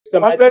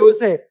Mr. What were to Matthews,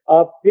 say?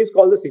 please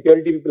call the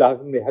security people.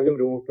 Have him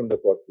removed from the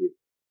court, please.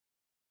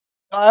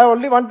 I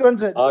only want to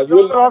answer. You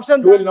will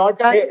not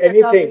say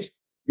anything.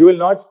 You will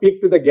not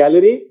speak to the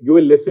gallery. You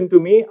will listen to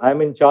me. I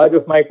am in charge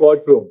of my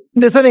courtroom.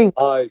 Listening.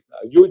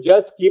 You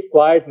just keep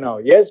quiet now.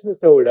 Yes,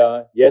 Mr.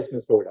 Huda. Yes,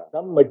 Mr. Huda.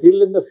 Some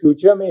material in the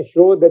future may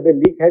show that the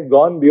leak had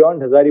gone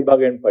beyond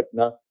Hazaribagh and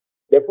Patna.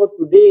 Therefore,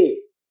 today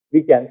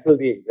we cancel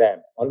the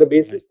exam on the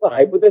basis of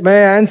hypothesis.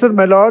 May I answer,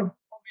 my lord? May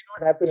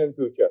not happen in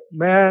future.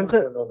 May I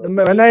answer? No.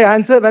 When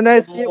I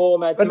speak,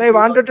 Matthew, when I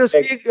wanted to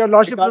speak, your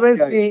lordship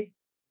prevents me.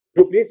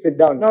 You please sit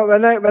down. No,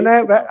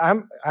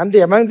 I'm among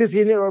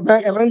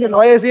the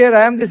lawyers here,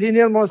 I am the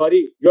senior most.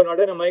 Sorry, you're not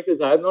an amicus.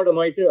 I have not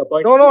appointed.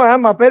 No,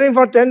 I'm appearing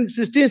for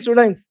 16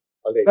 students.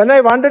 Right. When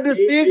I wanted to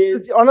speak,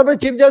 the Honorable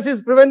Chief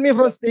Justice prevent me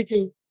from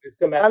speaking.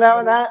 Mr. Matthew,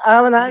 And I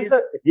have an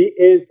answer. He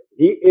is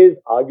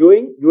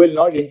arguing. You will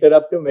not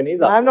interrupt him when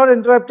he's arguing. I'm not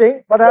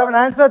interrupting, but I have an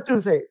answer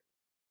to say.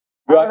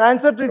 I have an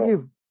answer to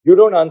give. You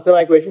don't answer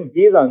my question.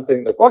 He is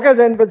answering the question. Okay,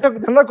 then, but it's a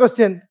general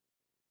question.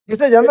 It's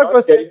a general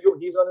question.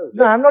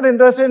 No, I'm not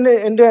interested in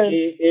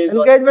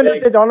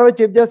engagement with the Honorable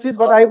Chief Justice,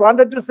 but I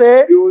wanted to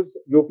say.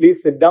 You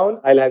please sit down.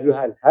 I'll have to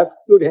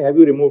have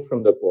you removed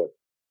from the court.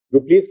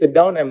 You please sit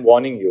down. I'm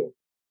warning you.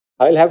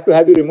 I'll have to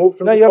have you removed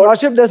from the court. No, your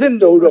lordship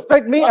doesn't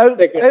respect me. I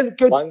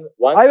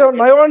on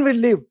my own will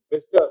leave.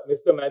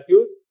 Mr.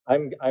 Matthews,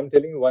 I'm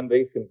telling you one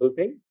very simple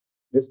thing.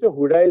 Mr.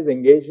 Huda is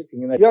engaged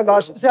in a... Your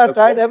lordship have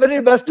tried every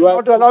best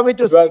not to allow me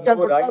to speak and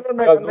put on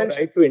my convention. No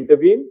right to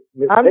intervene.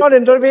 I'm not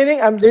intervening,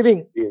 I'm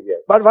leaving. Yes.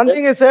 But one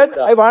thing is said,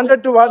 I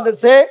wanted to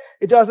say,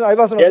 I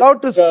wasn't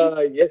allowed to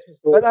speak. Yes,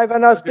 Mr. When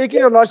I was speaking,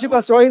 your lordship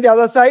was showing the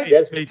other side.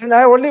 Yes, and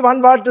I have only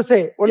one word to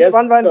say. Only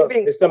one word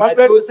leaving. Mr. One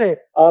word to say.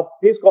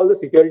 Please call the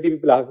security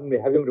people. Have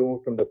him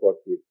removed from the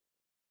court, please.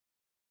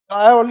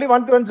 I only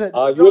want to answer.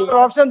 You will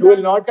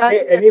not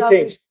say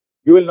anything.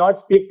 You will not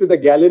speak to the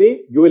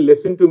gallery. You will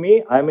listen to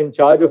me. I am in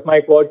charge of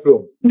my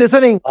courtroom.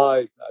 Listening.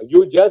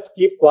 You just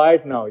keep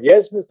quiet now.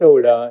 Yes, Mr.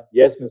 Huda.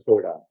 Yes, Mr.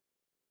 Huda.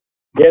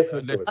 Yes,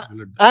 Mr.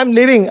 Huda. I'm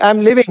leaving.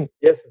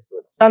 Yes, Mr.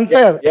 Huda.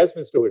 Unfair. Yes,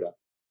 Mr. Huda.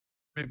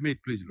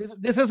 Wait, please.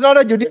 This is not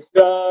a judicial.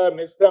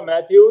 Mr.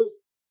 Matthews,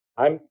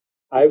 I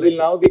will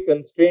now be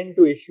constrained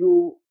to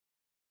issue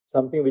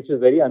something which is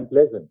very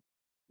unpleasant.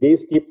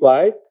 Please keep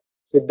quiet.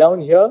 Sit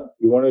down here.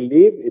 You want to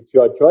leave? It's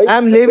your choice.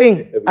 I'm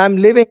leaving.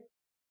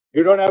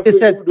 You don't have to.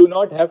 You do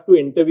not have to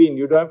intervene.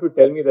 You don't have to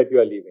tell me that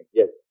you are leaving.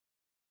 Yes.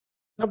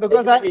 No,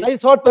 because I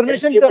sought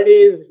permission.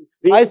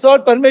 I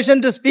sought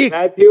permission to speak.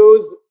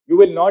 Matthews, you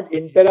will not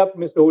interrupt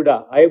Mr.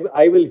 Huda.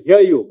 I will hear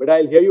you, but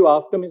I'll hear you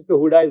after Mr.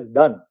 Huda is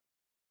done.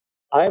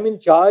 I am in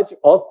charge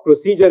of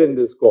procedure in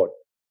this court,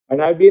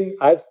 and I've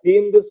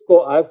seen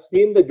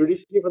the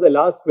judiciary for the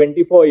last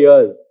 24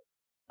 years.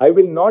 I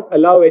will not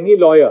allow any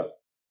lawyer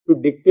to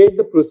dictate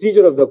the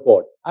procedure of the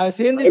court. I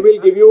will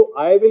give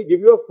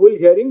you a full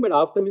hearing, but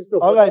after Mr.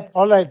 All right.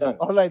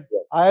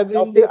 Yes. I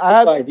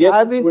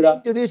have been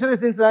in judiciary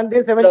since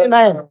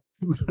 1979.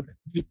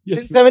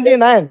 Since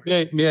 79.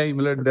 May I,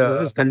 Milord? This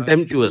is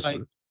contemptuous.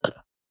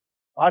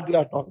 What you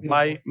are talking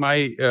about?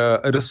 My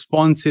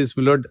response is,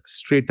 Milord,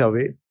 straight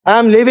away. I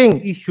am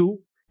leaving. Issue